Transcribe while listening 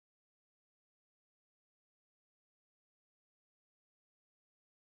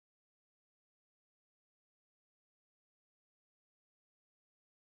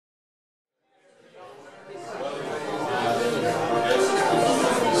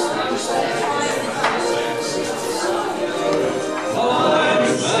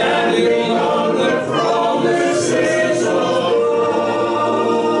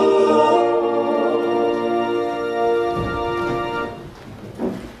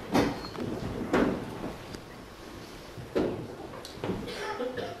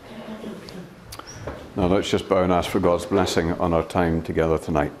Now let's just bow and ask for God's blessing on our time together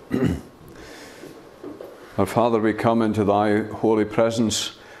tonight. Our Father, we come into thy holy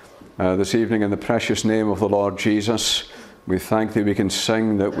presence this evening in the precious name of the Lord Jesus. We thank thee we can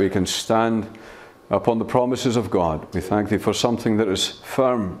sing, that we can stand upon the promises of God. We thank thee for something that is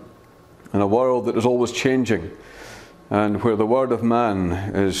firm in a world that is always changing, and where the word of man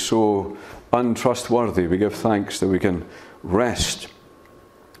is so untrustworthy. We give thanks that we can rest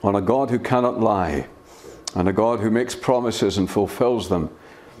on a God who cannot lie, and a God who makes promises and fulfills them.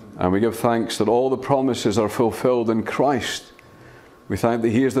 And we give thanks that all the promises are fulfilled in Christ. We thank that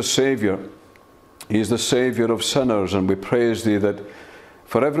he is the Saviour. He is the Saviour of sinners, and we praise thee that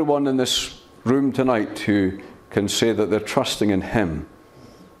for everyone in this room tonight who can say that they're trusting in him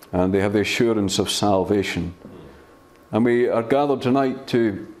and they have the assurance of salvation. And we are gathered tonight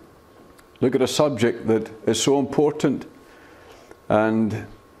to look at a subject that is so important, and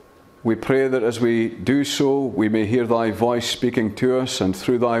we pray that as we do so, we may hear thy voice speaking to us and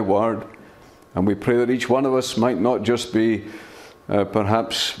through thy word. And we pray that each one of us might not just be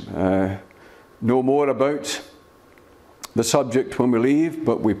perhaps know more about the subject when we leave,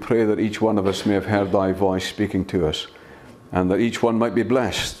 but we pray that each one of us may have heard thy voice speaking to us, and that each one might be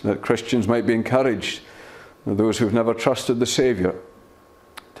blessed, that Christians might be encouraged, those who've never trusted the Saviour.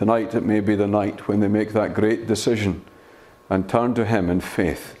 Tonight it may be the night when they make that great decision and turn to him in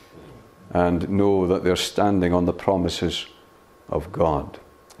faith and know that they're standing on the promises of God.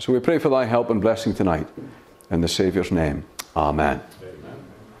 So we pray for thy help and blessing tonight in the Saviour's name. Amen.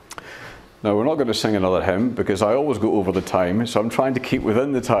 Now, we're not going to sing another hymn because I always go over the time, so I'm trying to keep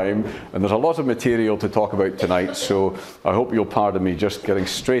within the time, and there's a lot of material to talk about tonight, so I hope you'll pardon me just getting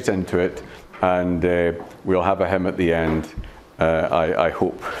straight into it, and we'll have a hymn at the end, I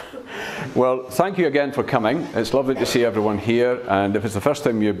hope. Well, thank you again for coming. It's lovely to see everyone here, and if it's the first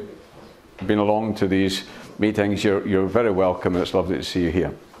time you've been along to these meetings, you're very welcome, and it's lovely to see you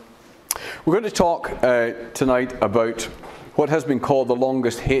here. We're going to talk tonight about what has been called the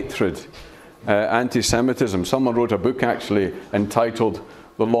longest hatred, anti-Semitism. Someone wrote a book actually entitled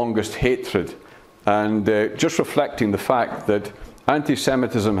The Longest Hatred, and just reflecting the fact that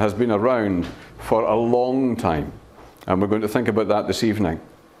anti-Semitism has been around for a long time, and we're going to think about that this evening.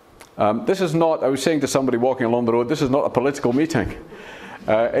 This is not, I was saying to somebody walking along the road, this is not a political meeting.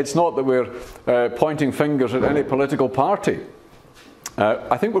 It's not that we're pointing fingers at any political party.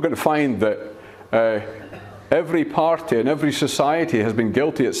 I think we're going to find that every party and every society has been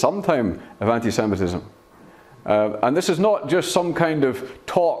guilty at some time of anti-Semitism. And this is not just some kind of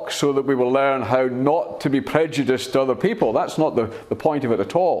talk so that we will learn how not to be prejudiced to other people. That's not the point of it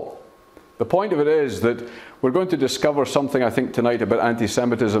at all. The point of it is that we're going to discover something, I think, tonight about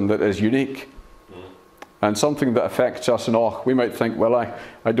anti-Semitism that is unique. And something that affects us, and we might think, well,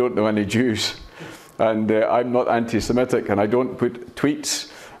 I don't know any Jews, and I'm not anti-Semitic, and I don't put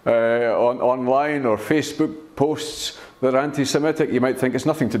tweets online or Facebook posts that are anti-Semitic. You might think it's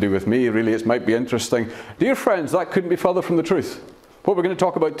nothing to do with me, really, it might be interesting. Dear friends, that couldn't be further from the truth. What we're going to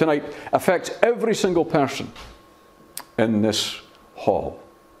talk about tonight affects every single person in this hall.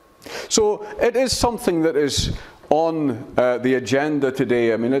 So it is something that is on the agenda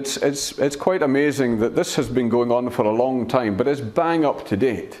today. I mean, it's quite amazing that this has been going on for a long time, but it's bang up to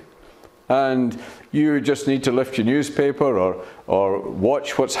date. And you just need to lift your newspaper or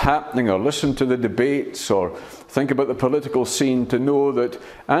watch what's happening or listen to the debates or think about the political scene to know that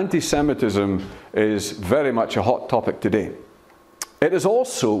anti-Semitism is very much a hot topic today. It is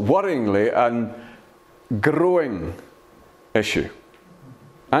also, worryingly, a growing issue.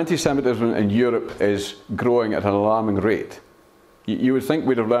 Anti-Semitism in Europe is growing at an alarming rate. You would think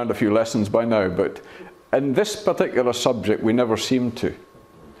we'd have learned a few lessons by now, but in this particular subject we never seem to.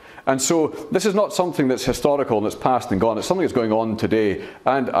 And so this is not something that's historical and it's past and gone. It's something that's going on today,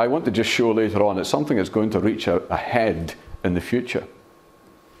 and I want to just show later on it's something that's going to reach ahead in the future.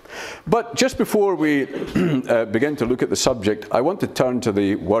 But just before we begin to look at the subject, I want to turn to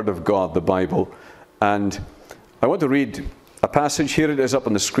the Word of God, the Bible, and I want to read a passage. Here it is up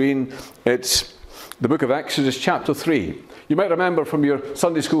on the screen. It's the book of Exodus chapter 3. You might remember from your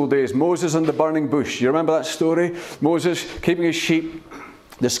Sunday school days, Moses and the burning bush. You remember that story? Moses keeping his sheep,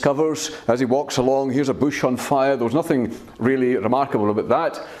 discovers as he walks along, here's a bush on fire. There was nothing really remarkable about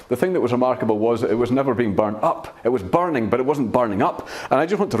that. The thing that was remarkable was that it was never being burned up. It was burning, but it wasn't burning up. And I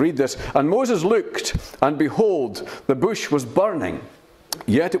just want to read this. And Moses looked, and behold, the bush was burning,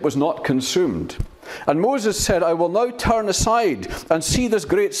 yet it was not consumed. And Moses said, I will now turn aside and see this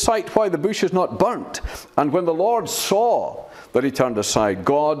great sight, why the bush is not burnt. And when the Lord saw that he turned aside,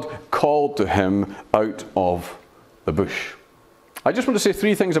 God called to him out of the bush. I just want to say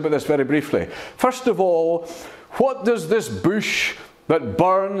three things about this very briefly. First of all, what does this bush that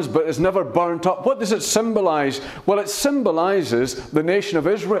burns but is never burnt up, what does it symbolize? Well, it symbolizes the nation of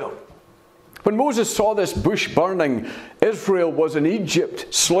Israel. When Moses saw this bush burning, Israel was in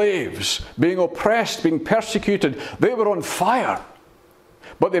Egypt, slaves, being oppressed, being persecuted. They were on fire.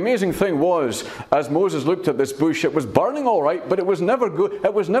 But the amazing thing was, as Moses looked at this bush, it was burning all right, but it was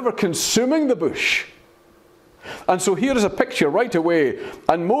never consuming the bush. And so here is a picture right away.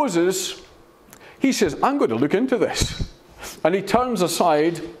 And Moses, he says, I'm going to look into this. And he turns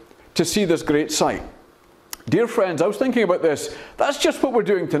aside to see this great sight. Dear friends, I was thinking about this. That's just what we're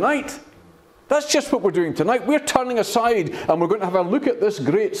doing tonight. That's just what we're doing tonight. We're turning aside and we're going to have a look at this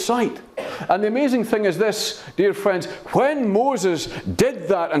great sight. And the amazing thing is this, dear friends, when Moses did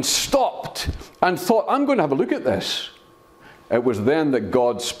that and stopped and thought, I'm going to have a look at this, it was then that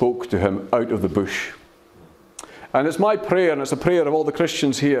God spoke to him out of the bush. And it's my prayer, and it's a prayer of all the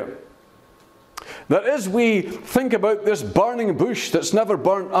Christians here, that as we think about this burning bush that's never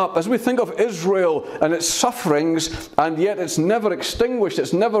burnt up, as we think of Israel and its sufferings, and yet it's never extinguished,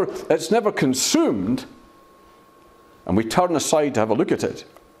 it's never consumed, and we turn aside to have a look at it,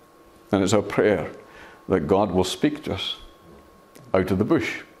 and it's our prayer that God will speak to us out of the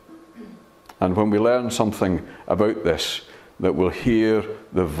bush. And when we learn something about this, that we'll hear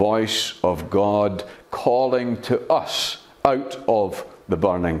the voice of God calling to us out of the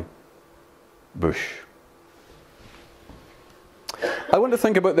burning bush. I want to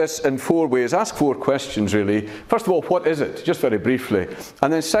think about this in four ways, ask four questions really. First of all, what is it? Just very briefly.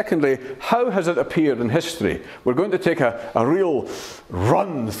 And then secondly, how has it appeared in history? We're going to take a real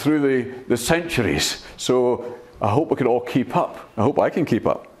run through the centuries. So I hope we can all keep up. I hope I can keep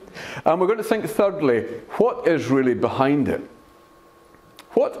up. And we're going to think thirdly, what is really behind it?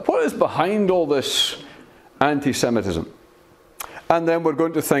 What is behind all this anti-Semitism? And then we're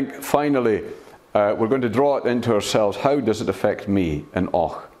going to think, finally, we're going to draw it into ourselves. How does it affect me in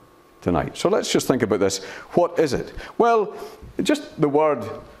Och tonight? So let's just think about this. What is it? Well, just the word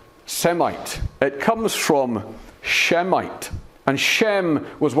Semite. It comes from Shemite. And Shem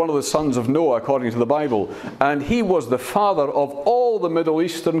was one of the sons of Noah, according to the Bible. And he was the father of all the Middle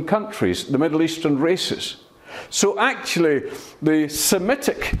Eastern countries, the Middle Eastern races. So actually, the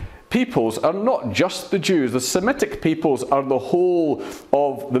Semitic peoples are not just the Jews. The Semitic peoples are the whole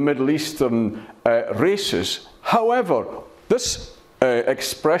of the Middle Eastern races. However, this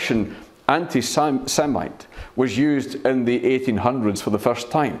expression, anti-Semite, was used in the 1800s for the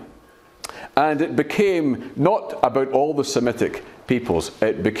first time. And it became not about all the Semitic peoples.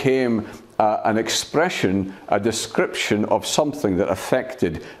 It became an expression, a description of something that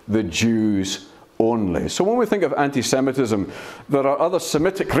affected the Jews only. So when we think of anti-Semitism, there are other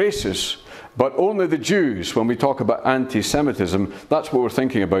Semitic races, but only the Jews, when we talk about anti-Semitism, that's what we're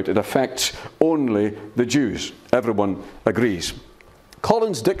thinking about. It affects only the Jews. Everyone agrees.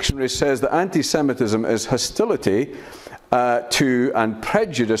 Collins Dictionary says that anti-Semitism is hostility to and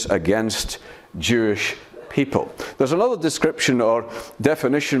prejudice against Jewish people. There's another description or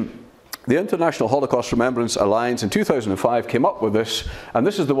definition. The International Holocaust Remembrance Alliance in 2005 came up with this, and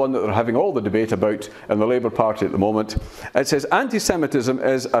this is the one that they're having all the debate about in the Labour Party at the moment. It says, anti-Semitism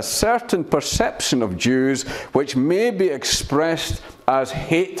is a certain perception of Jews which may be expressed as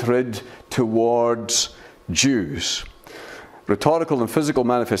hatred towards Jews. Rhetorical and physical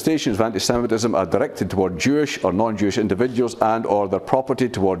manifestations of anti-Semitism are directed toward Jewish or non-Jewish individuals and or their property,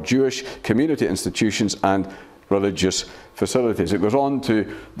 toward Jewish community institutions and religious facilities. It goes on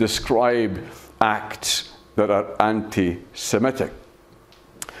to describe acts that are anti-Semitic.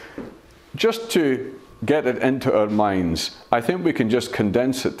 Just to get it into our minds, I think we can just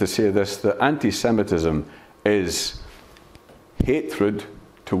condense it to say this, that anti-Semitism is hatred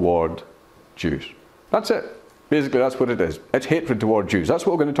toward Jews. That's it. Basically, that's what it is. It's hatred toward Jews. That's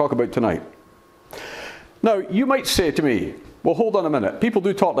what we're going to talk about tonight. Now, you might say to me, well, hold on a minute. People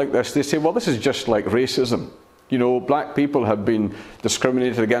do talk like this. They say, well, this is just like racism. You know, black people have been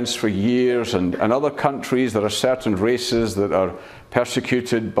discriminated against for years, and in other countries there are certain races that are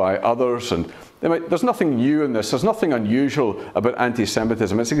persecuted by others, and there's nothing new in this. There's nothing unusual about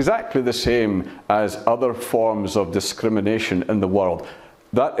anti-Semitism. It's exactly the same as other forms of discrimination in the world.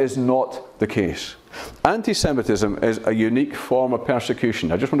 That is not the case. Anti-Semitism is a unique form of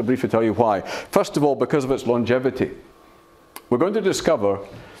persecution. I just want to briefly tell you why. First of all, because of its longevity. We're going to discover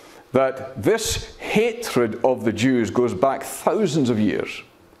that this hatred of the Jews goes back thousands of years,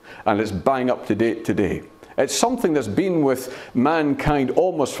 and it's bang up to date today. It's something that's been with mankind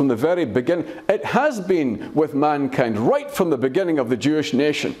almost from the very beginning. It has been with mankind right from the beginning of the Jewish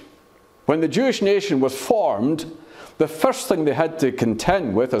nation. When the Jewish nation was formed, the first thing they had to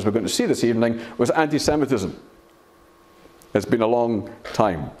contend with, as we're going to see this evening, was anti-Semitism. It's been a long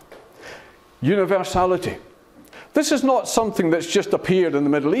time. Universality. This is not something that's just appeared in the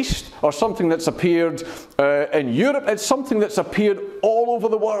Middle East or something that's appeared in Europe. It's something that's appeared all over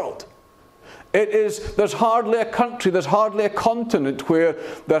the world. There's hardly a country, there's hardly a continent where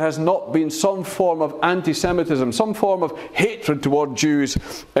there has not been some form of anti-Semitism, some form of hatred toward Jews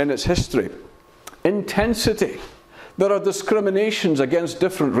in its history. Intensity. There are discriminations against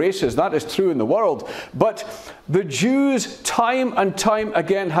different races. That is true in the world. But the Jews, time and time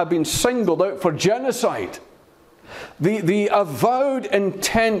again, have been singled out for genocide. The avowed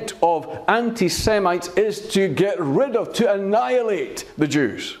intent of anti-Semites is to get rid of, to annihilate the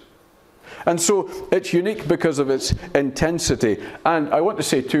Jews. And so it's unique because of its intensity. And I want to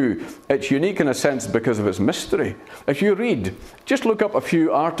say too, it's unique in a sense because of its mystery. If you read, just look up a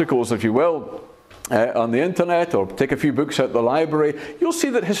few articles, if you will, on the internet, or take a few books out of the library, you'll see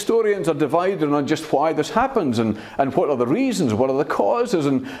that historians are divided on just why this happens and what are the reasons, what are the causes,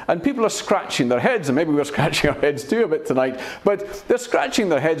 and people are scratching their heads, and maybe we're scratching our heads too a bit tonight, but they're scratching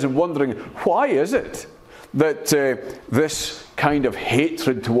their heads and wondering, why is it that this kind of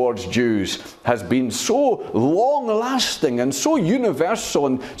hatred towards Jews has been so long-lasting and so universal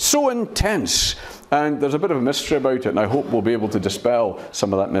and so intense? And there's a bit of a mystery about it, and I hope we'll be able to dispel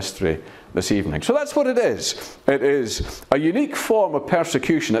some of that mystery this evening. So that's what it is. It is a unique form of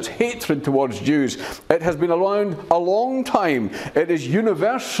persecution. It's hatred towards Jews. It has been around a long time. It is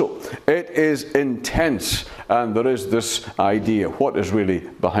universal. It is intense. And there is this idea. What is really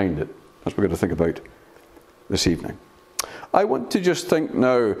behind it? That's what we're going to think about this evening. I want to just think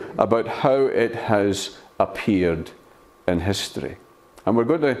now about how it has appeared in history. And we're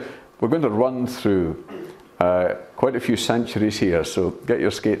going to run through quite a few centuries here, so get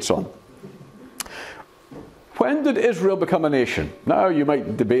your skates on. When did Israel become a nation? Now you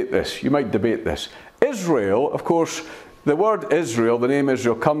might debate this. Israel, of course, the word Israel, the name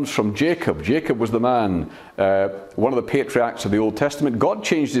Israel, comes from Jacob. Jacob was the man, one of the patriarchs of the Old Testament. God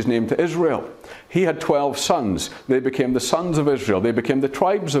changed his name to Israel. He had 12 sons. They became the sons of Israel. They became the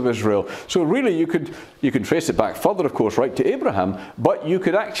tribes of Israel. So really you can trace it back further, of course, right to Abraham, but you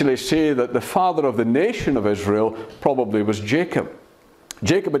could actually say that the father of the nation of Israel probably was Jacob.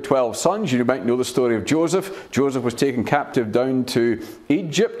 Jacob had 12 sons. You might know the story of Joseph. Joseph was taken captive down to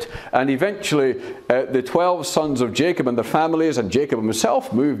Egypt, and eventually the 12 sons of Jacob and their families, and Jacob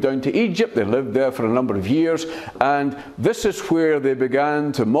himself, moved down to Egypt. They lived there for a number of years, and this is where they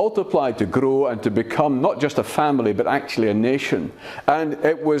began to multiply, to grow, and to become not just a family, but actually a nation. And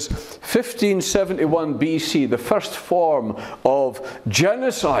it was 1571 BC, the first form of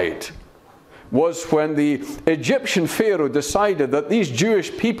genocide was when the Egyptian Pharaoh decided that these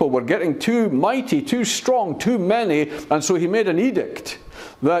Jewish people were getting too mighty, too strong, too many, and so he made an edict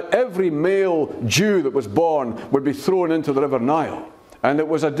that every male Jew that was born would be thrown into the River Nile. And it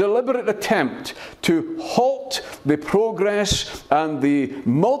was a deliberate attempt to halt the progress and the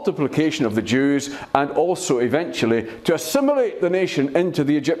multiplication of the Jews, and also eventually to assimilate the nation into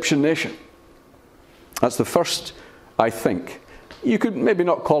the Egyptian nation. That's the first, I think, you could maybe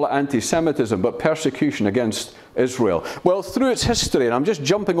not call it anti-Semitism, but persecution against Israel. Well, through its history, and I'm just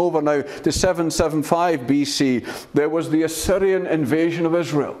jumping over now to 775 BC, there was the Assyrian invasion of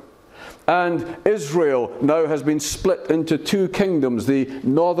Israel. And Israel now has been split into two kingdoms, the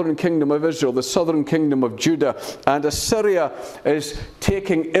northern kingdom of Israel, the southern kingdom of Judah, and Assyria is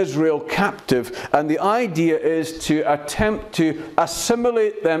taking Israel captive, and the idea is to attempt to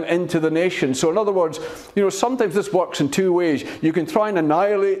assimilate them into the nation. So in other words, sometimes this works in two ways. You can try and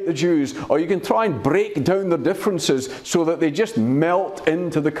annihilate the Jews, or you can try and break down their differences so that they just melt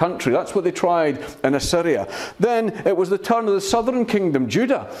into the country. That's what they tried in Assyria. Then it was the turn of the southern kingdom,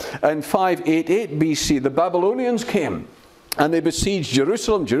 Judah, and 588 BC, the Babylonians came and they besieged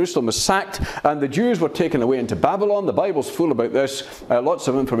Jerusalem. Jerusalem was sacked and the Jews were taken away into Babylon. The Bible's full about this, lots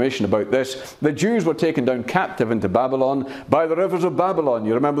of information about this. The Jews were taken down captive into Babylon by the rivers of Babylon.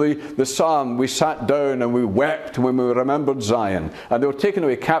 You remember the psalm, we sat down and we wept when we remembered Zion. And they were taken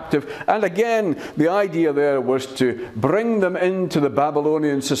away captive. And again, the idea there was to bring them into the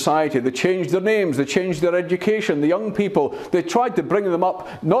Babylonian society. They changed their names, they changed their education. The young people, they tried to bring them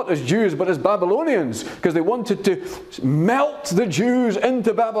up not as Jews but as Babylonians, because they wanted to melt the Jews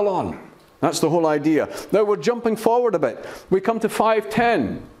into Babylon. That's the whole idea. Now we're jumping forward a bit. We come to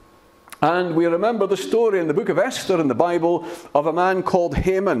 510. And we remember the story in the book of Esther in the Bible of a man called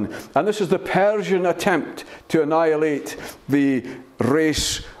Haman. And this is the Persian attempt to annihilate the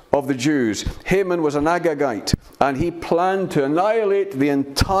race of the Jews. Haman was an Agagite, and he planned to annihilate the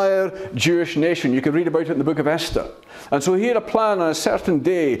entire Jewish nation. You can read about it in the book of Esther. And so he had a plan on a certain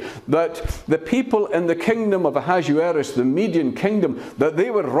day that the people in the kingdom of Ahasuerus, the Median kingdom, that they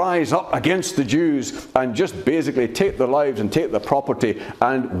would rise up against the Jews and just basically take their lives and take their property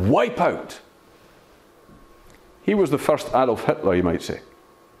and wipe out. He was the first Adolf Hitler, you might say.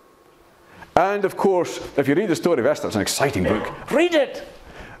 And of course, if you read the story of Esther, it's an exciting book. Read it!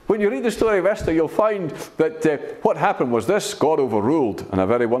 When you read the story of Esther, you'll find that what happened was this: God overruled in a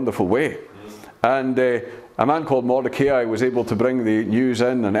very wonderful way. And a man called Mordecai was able to bring the news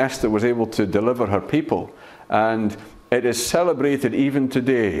in, and Esther was able to deliver her people. And it is celebrated even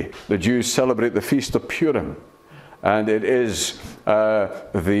today. The Jews celebrate the Feast of Purim. And it is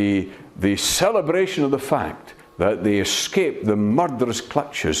the celebration of the fact that they escaped the murderous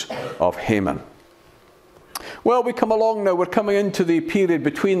clutches of Haman. Well, we come along now. We're coming into the period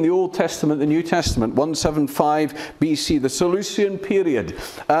between the Old Testament and the New Testament, 175 BC, the Seleucian period.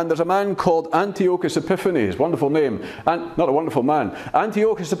 And there's a man called Antiochus Epiphanes, wonderful name, and not a wonderful man,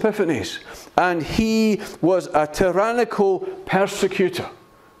 Antiochus Epiphanes. And he was a tyrannical persecutor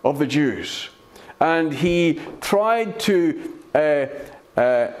of the Jews. And he tried to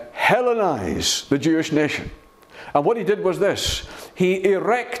Hellenize the Jewish nation. And what he did was this: he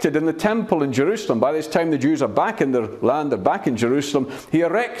erected in the temple in Jerusalem, by this time the Jews are back in their land, they're back in Jerusalem, he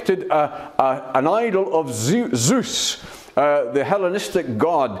erected an idol of Zeus, the Hellenistic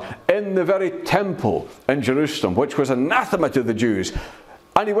god, in the very temple in Jerusalem, which was anathema to the Jews.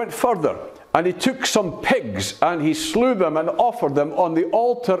 And he went further, and he took some pigs and he slew them and offered them on the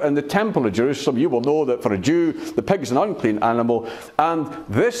altar in the temple of Jerusalem. You will know that for a Jew, the pig is an unclean animal. And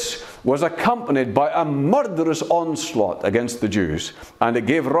this was accompanied by a murderous onslaught against the Jews. And it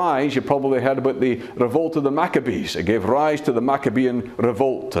gave rise, you probably heard about the revolt of the Maccabees. It gave rise to the Maccabean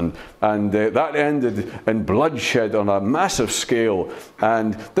revolt. And that ended in bloodshed on a massive scale.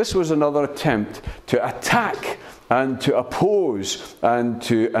 And this was another attempt to attack and to oppose and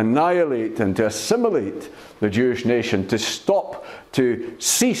to annihilate and to assimilate the Jewish nation, to stop, to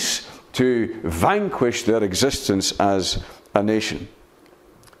cease, to vanquish their existence as a nation.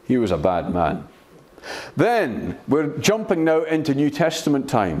 He was a bad man. Then we're jumping now into New Testament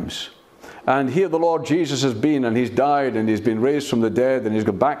times. And here the Lord Jesus has been, and he's died, and he's been raised from the dead, and he's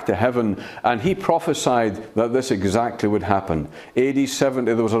gone back to heaven. And he prophesied that this exactly would happen. AD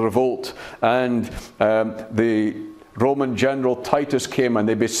 70, there was a revolt, and the Roman general Titus came, and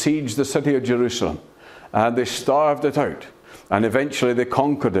they besieged the city of Jerusalem. And they starved it out. And eventually they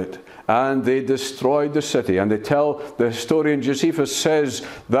conquered it. And they destroyed the city. And they tell, the historian Josephus says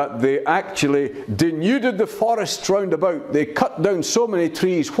that they actually denuded the forests round about. They cut down so many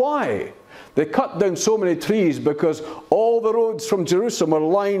trees. Why? They cut down so many trees because all the roads from Jerusalem were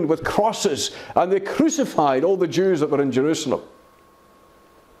lined with crosses, and they crucified all the Jews that were in Jerusalem.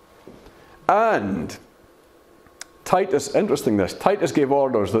 And Titus, interesting this, Titus gave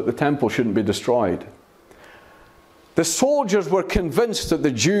orders that the temple shouldn't be destroyed. The soldiers were convinced that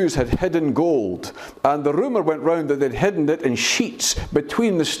the Jews had hidden gold, and the rumor went round that they'd hidden it in sheets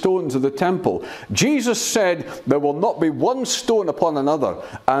between the stones of the temple. Jesus said, there will not be one stone upon another,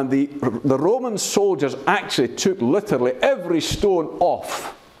 and the Roman soldiers actually took literally every stone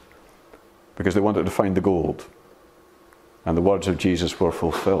off because they wanted to find the gold. And the words of Jesus were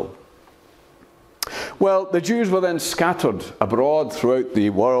fulfilled. Well, the Jews were then scattered abroad throughout the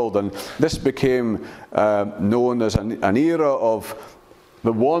world, and this became known as an era of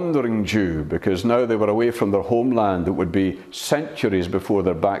the wandering Jew, because now they were away from their homeland. It would be centuries before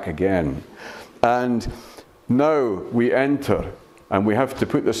they're back again. And now we enter, and we have to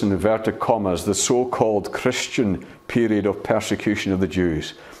put this in inverted commas, the so-called Christian period of persecution of the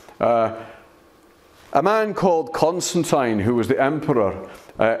Jews. A man called Constantine, who was the emperor,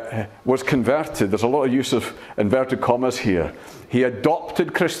 was converted. There's a lot of use of inverted commas here. He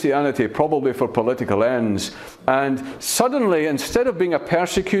adopted Christianity, probably for political ends. And suddenly, instead of being a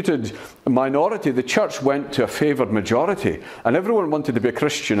persecuted minority, the church went to a favoured majority. And everyone wanted to be a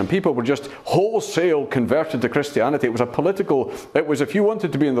Christian. And people were just wholesale converted to Christianity. It was a political, it was if you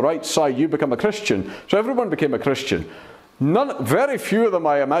wanted to be on the right side, you become a Christian. So everyone became a Christian. Very few of them,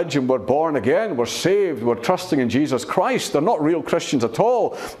 I imagine, were born again, were saved, were trusting in Jesus Christ. They're not real Christians at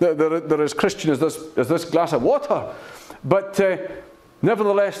all. They're as Christian as this glass of water. But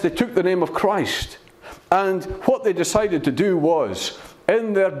nevertheless, they took the name of Christ. And what they decided to do was,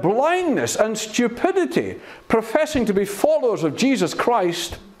 in their blindness and stupidity, professing to be followers of Jesus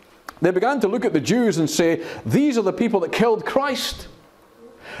Christ, they began to look at the Jews and say, these are the people that killed Christ.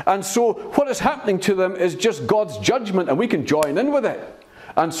 And so what is happening to them is just God's judgment, and we can join in with it.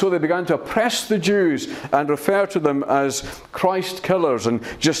 And so they began to oppress the Jews and refer to them as Christ killers. And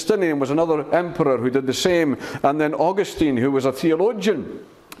Justinian was another emperor who did the same. And then Augustine, who was a theologian,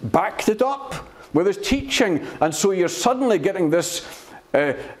 backed it up with his teaching. And so you're suddenly getting this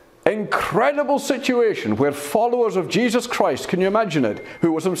incredible situation where followers of Jesus Christ, can you imagine it,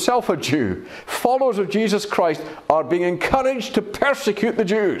 who was himself a Jew, followers of Jesus Christ are being encouraged to persecute the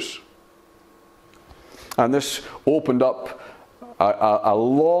Jews. And this opened up a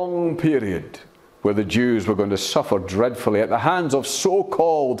long period where the Jews were going to suffer dreadfully at the hands of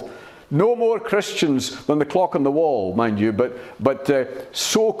so-called, no more Christians than the clock on the wall, mind you, but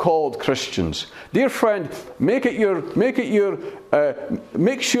so-called Christians. Dear friend, make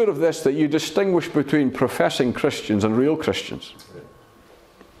sure of this, that you distinguish between professing Christians and real Christians.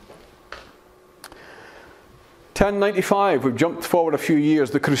 1095, we've jumped forward a few years,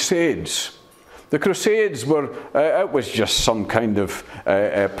 the Crusades. The Crusades were, it was just some kind of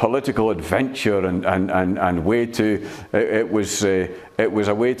political adventure and way to, it was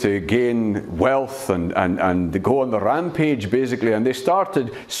a way to gain wealth and go on the rampage basically. And they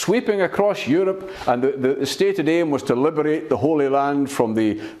started sweeping across Europe, and the stated aim was to liberate the Holy Land from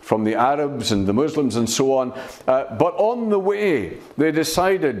the Arabs and the Muslims and so on. But on the way, they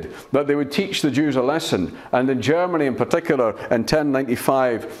decided that they would teach the Jews a lesson. And in Germany in particular, in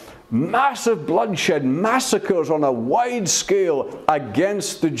 1095, massive bloodshed, massacres on a wide scale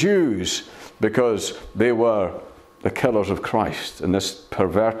against the Jews because they were the killers of Christ in this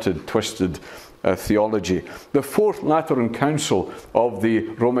perverted, twisted theology. The Fourth Lateran Council of the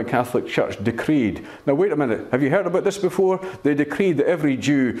Roman Catholic Church decreed, now wait a minute, have you heard about this before? They decreed that every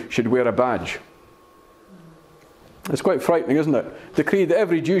Jew should wear a badge. It's quite frightening, isn't it? Decreed that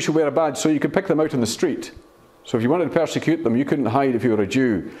every Jew should wear a badge so you could pick them out in the street. So if you wanted to persecute them, you couldn't hide if you were a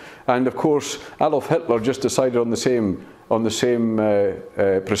Jew. And of course, Adolf Hitler just decided on the same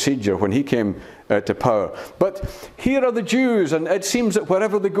procedure when he came to power. But here are the Jews, and it seems that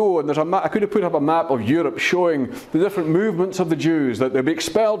wherever they go, and there's a map, I could have put up a map of Europe showing the different movements of the Jews, that they'll be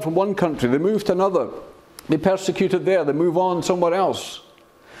expelled from one country, they move to another, they persecuted there, they move on somewhere else.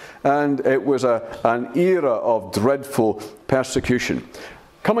 And it was an era of dreadful persecution.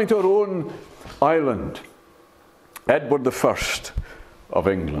 Coming to our own island, Edward I of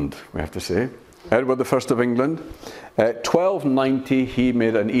England, we have to say. Edward I of England. 1290, he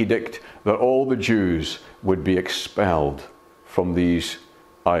made an edict that all the Jews would be expelled from these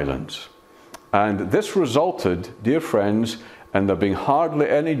islands. And this resulted, dear friends, in there being hardly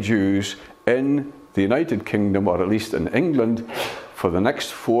any Jews in the United Kingdom, or at least in England, for the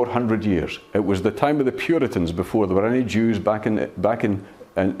next 400 years. It was the time of the Puritans before there were any Jews back in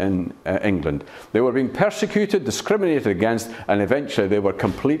England. They were being persecuted, discriminated against, and eventually they were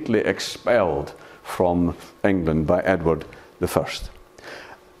completely expelled from England by Edward I.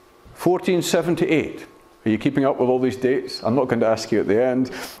 1478. Are you keeping up with all these dates? I'm not going to ask you at the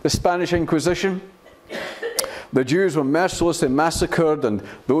end. The Spanish Inquisition. The Jews were mercilessly massacred, and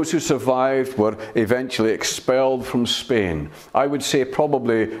those who survived were eventually expelled from Spain. I would say,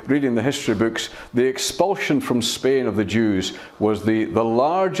 probably, reading the history books, the expulsion from Spain of the Jews was the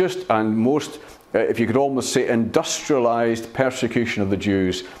largest and most, if you could almost say, industrialized persecution of the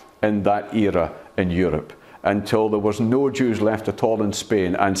Jews in that era in Europe, until there was no Jews left at all in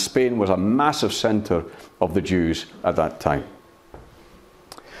Spain, and Spain was a massive center of the Jews at that time.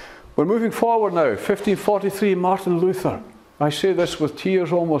 We're moving forward now. 1543, Martin Luther. I say this with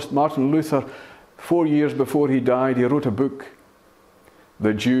tears almost. Martin Luther, 4 years before he died, he wrote a book,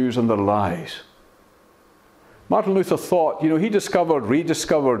 The Jews and Their Lies. Martin Luther thought, he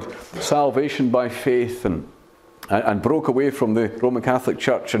rediscovered salvation by faith and broke away from the Roman Catholic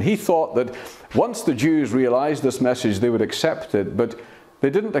Church. And he thought that once the Jews realized this message, they would accept it, but they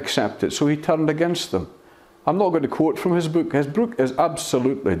didn't accept it, so he turned against them. I'm not going to quote from his book. His book is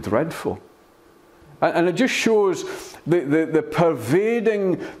absolutely dreadful. And it just shows the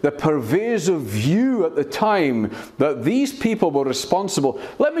pervasive view at the time that these people were responsible.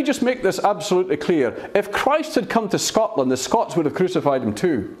 Let me just make this absolutely clear. If Christ had come to Scotland, the Scots would have crucified him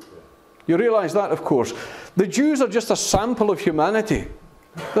too. You realise that, of course. The Jews are just a sample of humanity.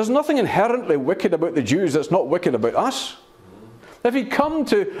 There's nothing inherently wicked about the Jews that's not wicked about us. If he'd come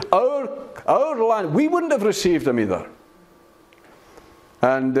to our land, we wouldn't have received him either.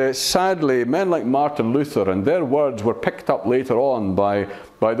 And sadly, men like Martin Luther, and their words were picked up later on by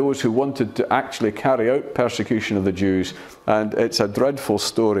those who wanted to actually carry out persecution of the Jews. And it's a dreadful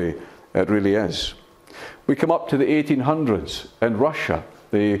story, it really is. We come up to the 1800s in Russia.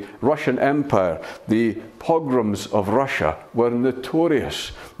 the Russian Empire, the pogroms of Russia were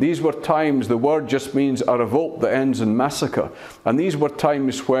notorious. These were times, the word just means a revolt that ends in massacre. And these were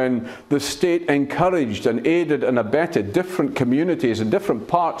times when the state encouraged and aided and abetted different communities in different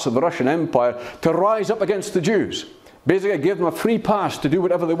parts of the Russian Empire to rise up against the Jews. Basically, gave them a free pass to do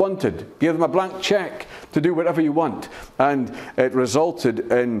whatever they wanted. Gave them a blank check to do whatever you want. And it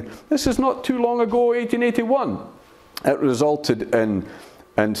resulted in, this is not too long ago, 1881. It resulted in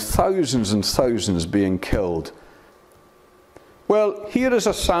thousands and thousands being killed. Well, here is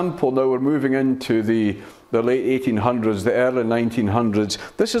a sample now. We're moving into the late 1800s, the early 1900s.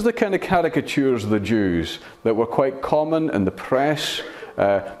 This is the kind of caricatures of the Jews that were quite common in the press.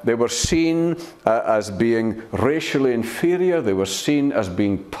 They were seen as being racially inferior. They were seen as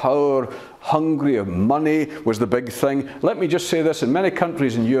being power hungry. Money was the big thing. Let me just say this, in many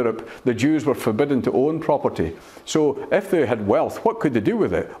countries in Europe, the Jews were forbidden to own property. So if they had wealth, what could they do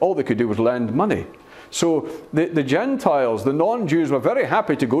with it? All they could do was lend money. So the Gentiles, the non-Jews, were very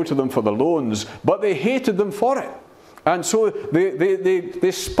happy to go to them for the loans, but they hated them for it. And so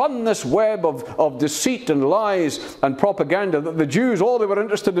they spun this web of deceit and lies and propaganda that the Jews, all they were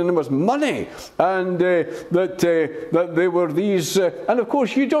interested in was money, and that they were these. And of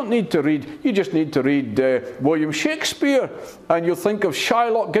course, you don't need to read. You just need to read William Shakespeare, and you'll think of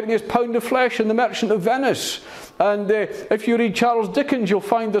Shylock getting his pound of flesh in The Merchant of Venice. And if you read Charles Dickens, you'll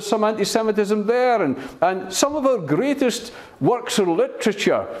find there's some anti-Semitism there. And some of our greatest works of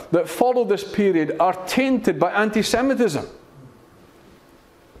literature that follow this period are tainted by anti-Semitism.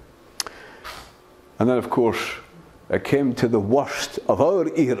 And then, of course, it came to the worst of our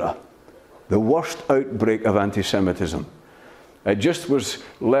era, the worst outbreak of anti-Semitism. It just was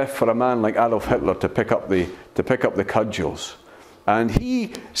left for a man like Adolf Hitler to pick up the cudgels. And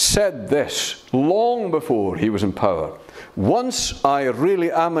he said this long before he was in power. Once I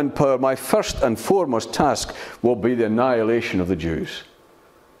really am in power, my first and foremost task will be the annihilation of the Jews.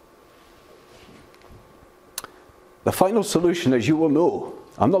 The final solution, as you will know,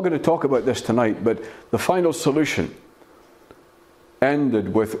 I'm not going to talk about this tonight, but the final solution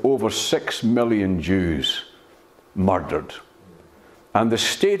ended with over 6 million Jews murdered. And the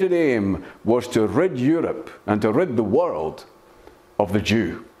stated aim was to rid Europe and to rid the world of the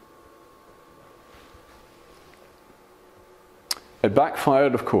Jew. It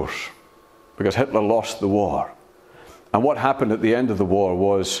backfired, of course, because Hitler lost the war. And what happened at the end of the war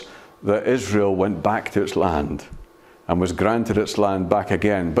was that Israel went back to its land and was granted its land back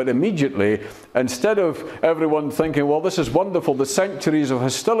again. But immediately, instead of everyone thinking, well, this is wonderful, the centuries of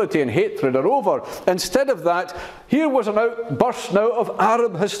hostility and hatred are over, instead of that, here was an outburst now of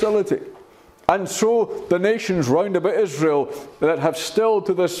Arab hostility. And so the nations round about Israel that have still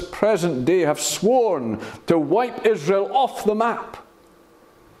to this present day have sworn to wipe Israel off the map.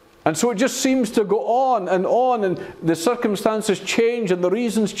 And so it just seems to go on, and the circumstances change and the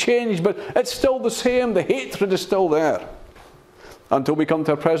reasons change, but it's still the same. The hatred is still there until we come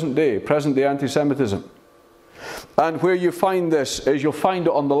to our present day anti-Semitism. And where you find this is you'll find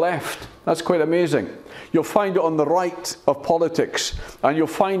it on the left. That's quite amazing. You'll find it on the right of politics, and you'll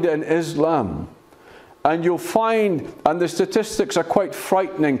find it in Islam. And you'll find, and the statistics are quite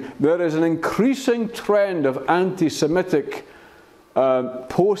frightening, there is an increasing trend of anti-Semitic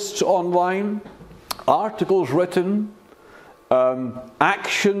posts online, articles written,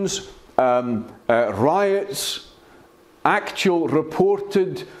 actions, riots, actual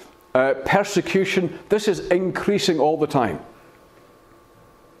reported persecution. This is increasing all the time.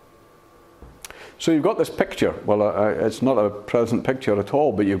 So you've got this picture, well, it's not a present picture at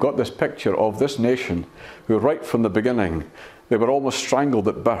all, but you've got this picture of this nation who right from the beginning, they were almost strangled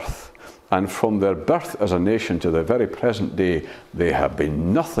at birth. And from their birth as a nation to the very present day, they have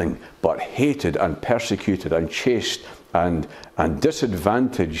been nothing but hated and persecuted and chased and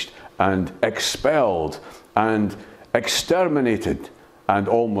disadvantaged and expelled and exterminated and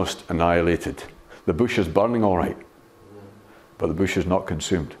almost annihilated. The bush is burning all right, but the bush is not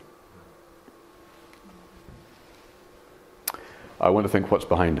consumed. I want to think what's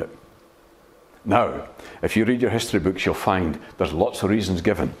behind it. Now, if you read your history books, you'll find there's lots of reasons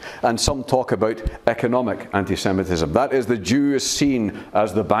given. And some talk about economic anti-Semitism. That is, the Jew is seen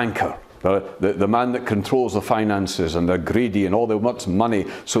as the banker. The man that controls the finances, and they're greedy and all they want is money.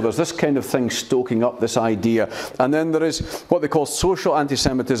 So there's this kind of thing stoking up this idea. And then there is what they call social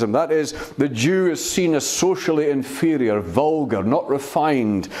anti-Semitism. That is, the Jew is seen as socially inferior, vulgar, not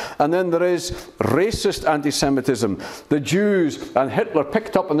refined. And then there is racist anti-Semitism. The Jews, and Hitler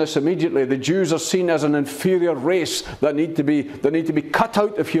picked up on this immediately, the Jews are seen as an inferior race that need to be cut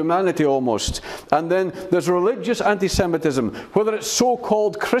out of humanity almost. And then there's religious anti-Semitism, whether it's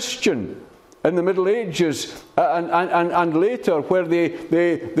so-called Christian in the Middle Ages and later, where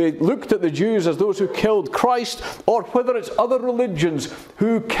they looked at the Jews as those who killed Christ, or whether it's other religions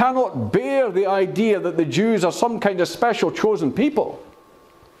who cannot bear the idea that the Jews are some kind of special chosen people.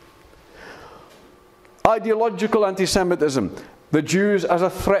 Ideological anti-Semitism, the Jews as a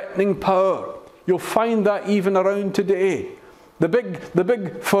threatening power. You'll find that even around today. The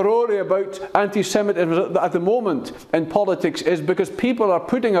big furore about anti-Semitism at the moment in politics is because people are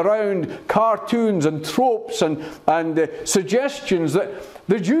putting around cartoons and tropes and suggestions that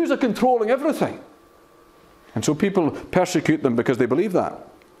the Jews are controlling everything. And so people persecute them because they believe that.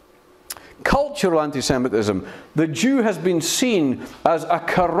 Cultural anti-Semitism. The Jew has been seen as a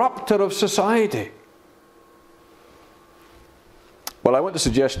corrupter of society. Well, I want to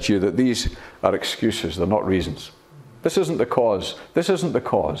suggest to you that these are excuses, they're not reasons. This isn't the cause. This isn't the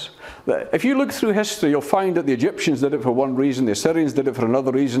cause. If you look through history, you'll find that the Egyptians did it for one reason, the Assyrians did it for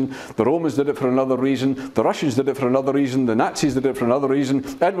another reason, the Romans did it for another reason, the Russians did it for another reason, the Nazis did it for another reason,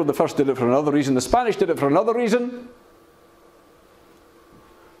 Edward I did it for another reason, the Spanish did it for another reason.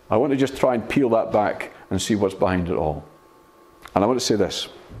 I want to just try and peel that back and see what's behind it all. And I want to say this.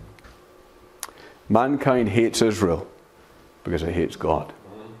 Mankind hates Israel because it hates God.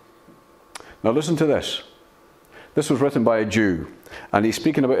 Now listen to this. This was written by a Jew, and he's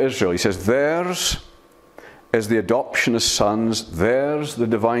speaking about Israel. He says, theirs is the adoption as sons, theirs the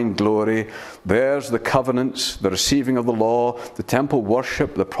divine glory, theirs the covenants, the receiving of the law, the temple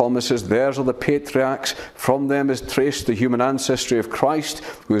worship, the promises, theirs are the patriarchs, from them is traced the human ancestry of Christ,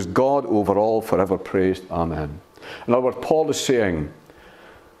 who is God over all, forever praised. Amen. In other words, Paul is saying,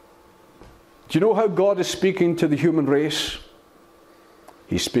 do you know how God is speaking to the human race?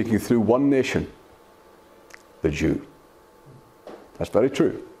 He's speaking through one nation. The Jew. That's very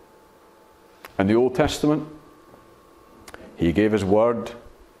true. In the Old Testament, he gave his word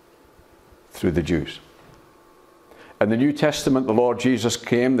through the Jews. In the New Testament, the Lord Jesus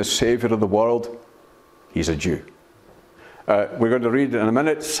came, the Savior of the world. He's a Jew. We're going to read in a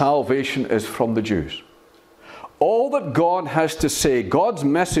minute, salvation is from the Jews. All that God has to say, God's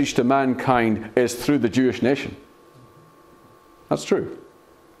message to mankind, is through the Jewish nation. That's true.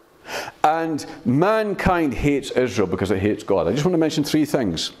 And mankind hates Israel because it hates God. I just want to mention three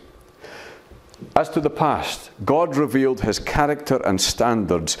things. As to the past, God revealed his character and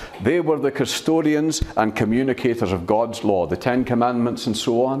standards. They were the custodians and communicators of God's law, the 10 Commandments and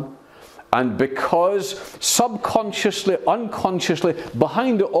so on. And because subconsciously, unconsciously,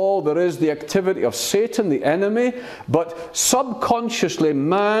 behind it all there is the activity of Satan, the enemy, but subconsciously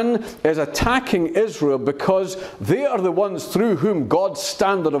man is attacking Israel because they are the ones through whom God's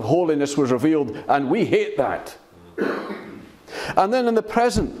standard of holiness was revealed, and we hate that. And then in the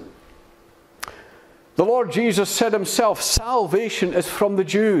present, the Lord Jesus said himself, salvation is from the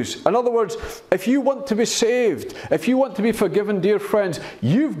Jews. In other words, if you want to be saved, if you want to be forgiven, dear friends,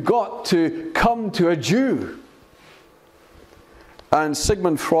 you've got to come to a Jew. And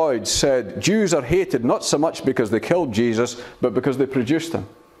Sigmund Freud said, Jews are hated not so much because they killed Jesus, but because they produced him.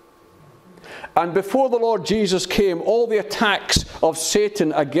 And before the Lord Jesus came, all the attacks of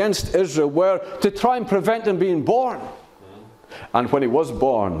Satan against Israel were to try and prevent him being born. And when he was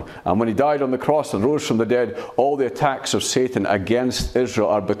born, and when he died on the cross and rose from the dead, all the attacks of Satan against Israel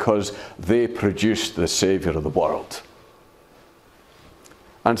are because they produced the Savior of the world.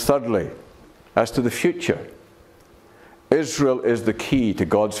 And thirdly, as to the future, Israel is the key to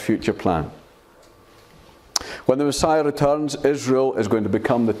God's future plan. When the Messiah returns, Israel is going to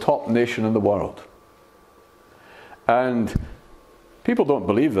become the top nation in the world. And people don't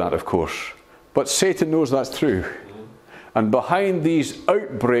believe that, of course, but Satan knows that's true. And behind these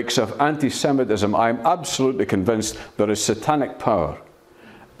outbreaks of anti-Semitism, I'm absolutely convinced there is satanic power.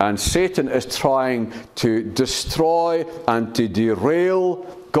 And Satan is trying to destroy and to derail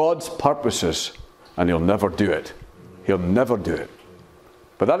God's purposes. And he'll never do it. He'll never do it.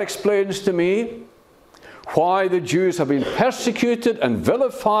 But that explains to me why the Jews have been persecuted and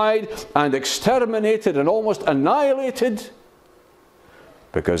vilified and exterminated and almost annihilated.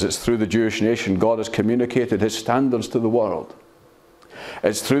 Because it's through the Jewish nation God has communicated his standards to the world.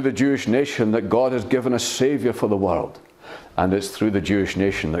 It's through the Jewish nation that God has given a Savior for the world. And it's through the Jewish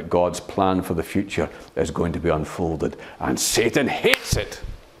nation that God's plan for the future is going to be unfolded. And Satan hates it.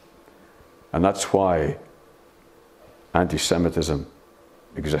 And that's why anti-Semitism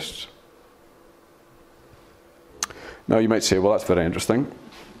exists. Now you might say, well, that's very interesting,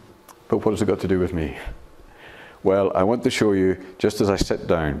 but what has it got to do with me? Well, I want to show you, just as I sit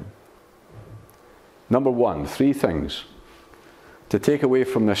down, number one, 3 things to take away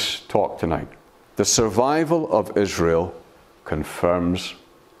from this talk tonight. The survival of Israel confirms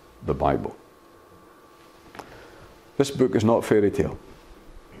the Bible. This book is not fairy tale.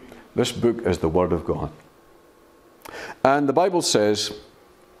 This book is the Word of God. And the Bible says,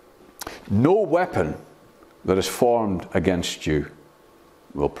 no weapon that is formed against you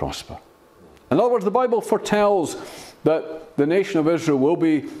will prosper. In other words, the Bible foretells that the nation of Israel will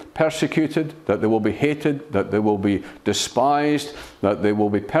be persecuted, that they will be hated, that they will be despised, that they will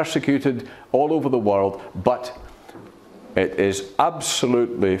be persecuted all over the world, but it is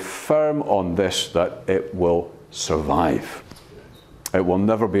absolutely firm on this, that it will survive. It will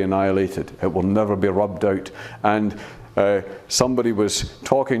never be annihilated. It will never be rubbed out. And somebody was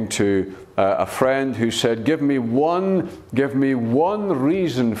talking to a friend who said, give me one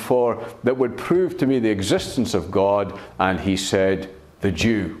reason for that would prove to me the existence of God. And he said, the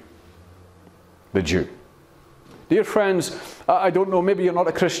Jew. The Jew. Dear friends, I don't know, maybe you're not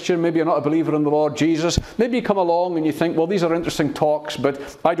a Christian, maybe you're not a believer in the Lord Jesus. Maybe you come along and you think, well, these are interesting talks,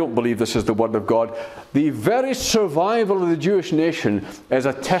 but I don't believe this is the Word of God. The very survival of the Jewish nation is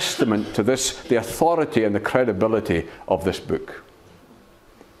a testament to this, the authority and the credibility of this book.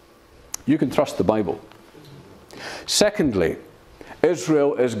 You can trust the Bible. Secondly,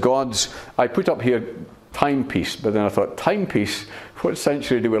 Israel is God's, I put up here timepiece, but then I thought, timepiece? What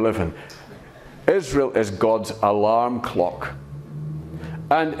century do we live in? Israel is God's alarm clock.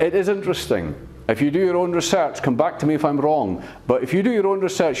 And it is interesting. If you do your own research, come back to me if I'm wrong, but if you do your own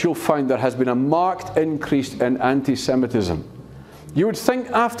research, you'll find there has been a marked increase in anti-Semitism. You would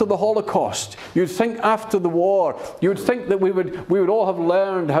think after the Holocaust, you'd think after the war, you would think that we would all have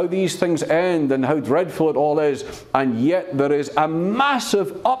learned how these things end and how dreadful it all is, and yet there is a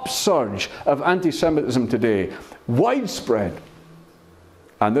massive upsurge of anti-Semitism today, widespread.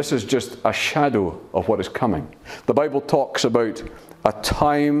 And this is just a shadow of what is coming. The Bible talks about a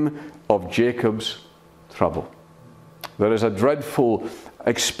time of Jacob's trouble. There is a dreadful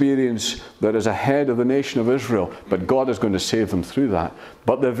experience that is ahead of the nation of Israel, but God is going to save them through that.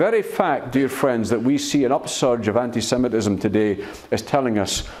 But the very fact, dear friends, that we see an upsurge of anti-Semitism today is telling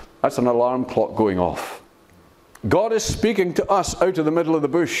us that's an alarm clock going off. God is speaking to us out of the middle of the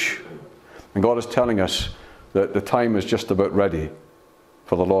bush, and God is telling us that the time is just about ready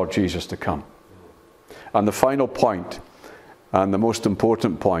for the Lord Jesus to come. And the final point, and the most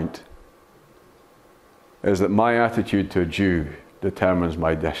important point, is that my attitude to a Jew determines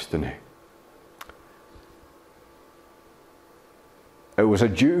my destiny. It was a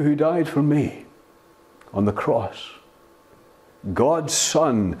Jew who died for me on the cross. God's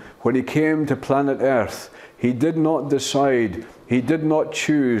Son, when he came to planet Earth, he did not decide, he did not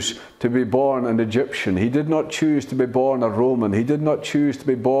choose to be born an Egyptian. He did not choose to be born a Roman. He did not choose to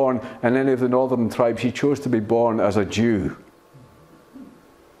be born in any of the northern tribes. He chose to be born as a Jew.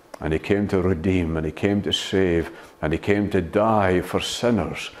 And he came to redeem, and he came to save, and he came to die for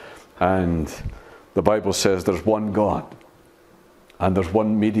sinners. And the Bible says there's one God, and there's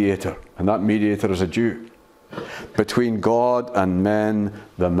one mediator, and that mediator is a Jew. Between God and men,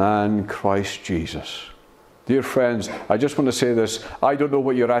 the man Christ Jesus. Dear friends, I just want to say this. I don't know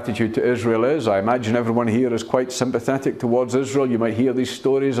what your attitude to Israel is. I imagine everyone here is quite sympathetic towards Israel. You might hear these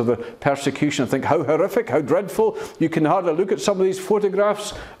stories of the persecution and think, how horrific, how dreadful. You can hardly look at some of these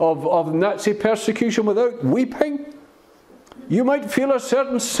photographs of Nazi persecution without weeping. You might feel a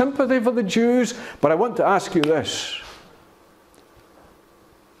certain sympathy for the Jews, but I want to ask you this.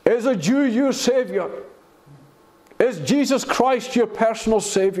 Is a Jew your Saviour? Is Jesus Christ your personal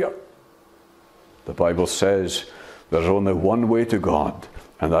Saviour? The Bible says there's only one way to God,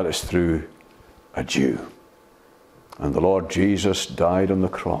 and that is through a Jew. And the Lord Jesus died on the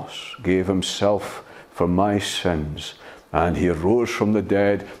cross, gave himself for my sins, and he rose from the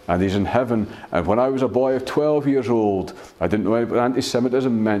dead, and he's in heaven. And when I was a boy of 12 years old, I didn't know what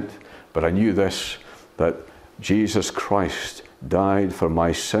anti-Semitism meant, but I knew this, that Jesus Christ died for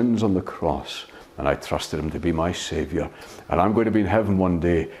my sins on the cross, and I trusted him to be my Saviour. And I'm going to be in heaven one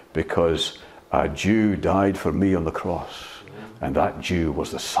day because a Jew died for me on the cross, and that Jew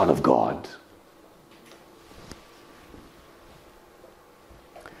was the Son of God.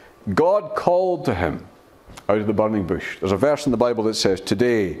 God called to him out of the burning bush. There's a verse in the Bible that says,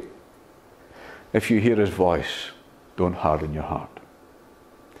 today, if you hear his voice, don't harden your heart.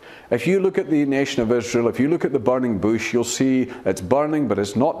 If you look at the nation of Israel, if you look at the burning bush, you'll see it's burning, but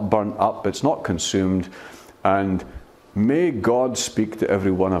it's not burnt up, it's not consumed. And may God speak to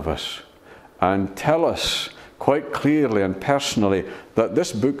every one of us and tell us quite clearly and personally that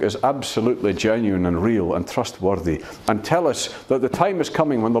this book is absolutely genuine and real and trustworthy. And tell us that the time is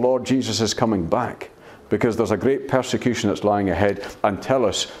coming when the Lord Jesus is coming back, because there's a great persecution that's lying ahead. And tell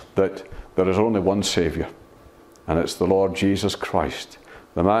us that there is only one Saviour, and it's the Lord Jesus Christ,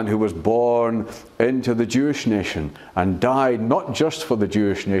 the man who was born into the Jewish nation and died not just for the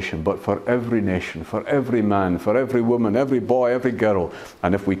Jewish nation, but for every nation, for every man, for every woman, every boy, every girl.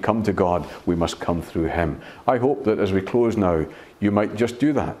 And if we come to God, we must come through him. I hope that as we close now, you might just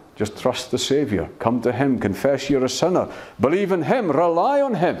do that. Just trust the Saviour. Come to him. Confess you're a sinner. Believe in him. Rely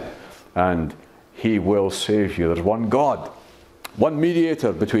on him. And he will save you. There's one God, one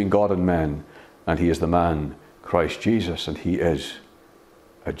mediator between God and men. And he is the man, Christ Jesus, and he is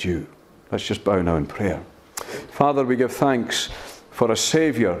a Jew. Let's just bow now in prayer. Father, we give thanks for a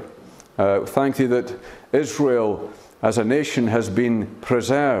Saviour. Thank you that Israel as a nation has been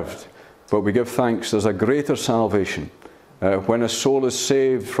preserved, but we give thanks there's a greater salvation when a soul is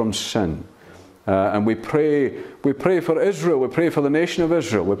saved from sin. And we pray for Israel, we pray for the nation of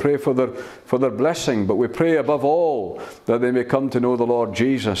Israel, we pray for their blessing, but we pray above all that they may come to know the Lord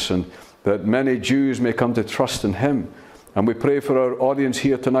Jesus, and that many Jews may come to trust in him. And we pray for our audience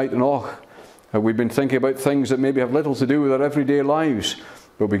here tonight in Och. We've been thinking about things that maybe have little to do with our everyday lives,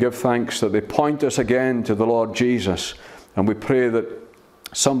 but we give thanks that they point us again to the Lord Jesus. And we pray that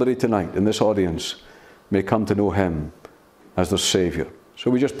somebody tonight in this audience may come to know him as their Saviour.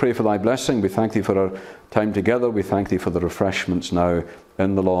 So we just pray for thy blessing. We thank thee for our time together. We thank thee for the refreshments now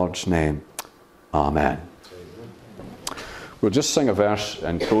in the Lord's name. Amen. We'll just sing a verse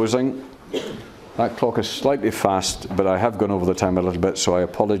in closing. That clock is slightly fast, but I have gone over the time a little bit, so I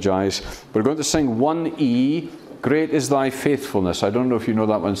apologise. We're going to sing 1E, Great is Thy Faithfulness. I don't know if you know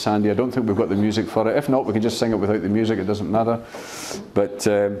that one, Sandy. I don't think we've got the music for it. If not, we can just sing it without the music. It doesn't matter. But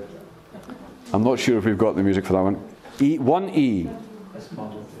I'm not sure if we've got the music for that one. 1E.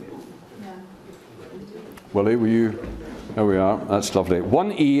 Willie, will you? There we are. That's lovely.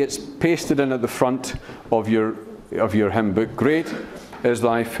 1E, it's pasted in at the front of your hymn book. Great is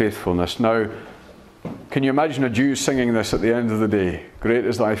Thy Faithfulness. Now, can you imagine a Jew singing this at the end of the day? Great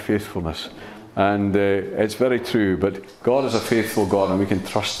is Thy faithfulness. And it's very true, but God is a faithful God and we can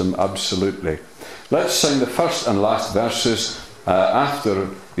trust him absolutely. Let's sing the first and last verses after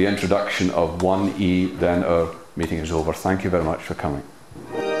the introduction of 1E, then our meeting is over. Thank you very much for coming.